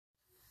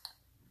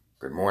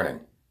Good morning.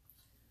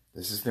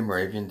 This is the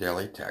Moravian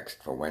Daily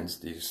Text for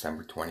Wednesday,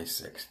 December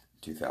 26th,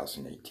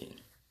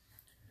 2018.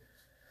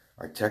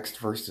 Our text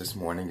verse this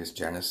morning is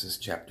Genesis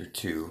chapter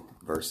 2,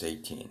 verse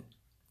 18.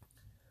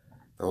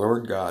 The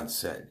Lord God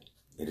said,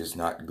 "It is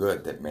not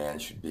good that man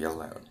should be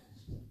alone."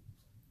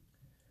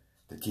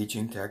 The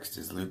teaching text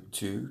is Luke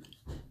 2,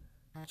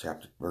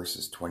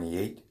 verses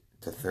 28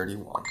 to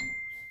 31.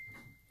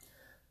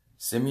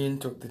 Simeon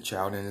took the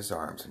child in his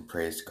arms and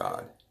praised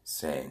God,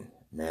 saying,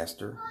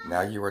 "Master, now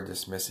you are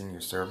dismissing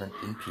your servant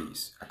in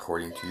peace,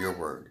 according to your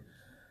word,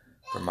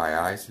 for my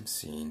eyes have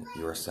seen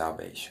your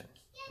salvation."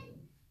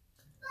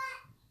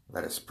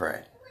 Let us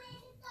pray.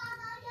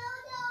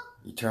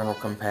 Eternal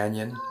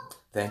companion,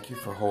 thank you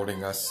for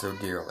holding us so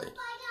dearly.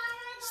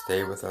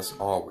 Stay with us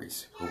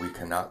always, for we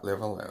cannot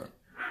live alone.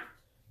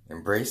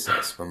 Embrace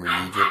us when we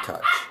need your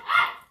touch.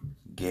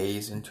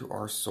 Gaze into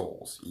our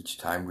souls each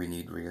time we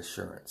need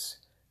reassurance,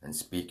 and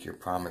speak your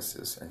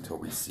promises until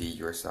we see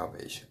your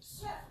salvation.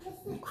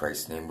 In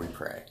Christ's name we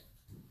pray.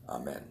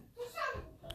 Amen.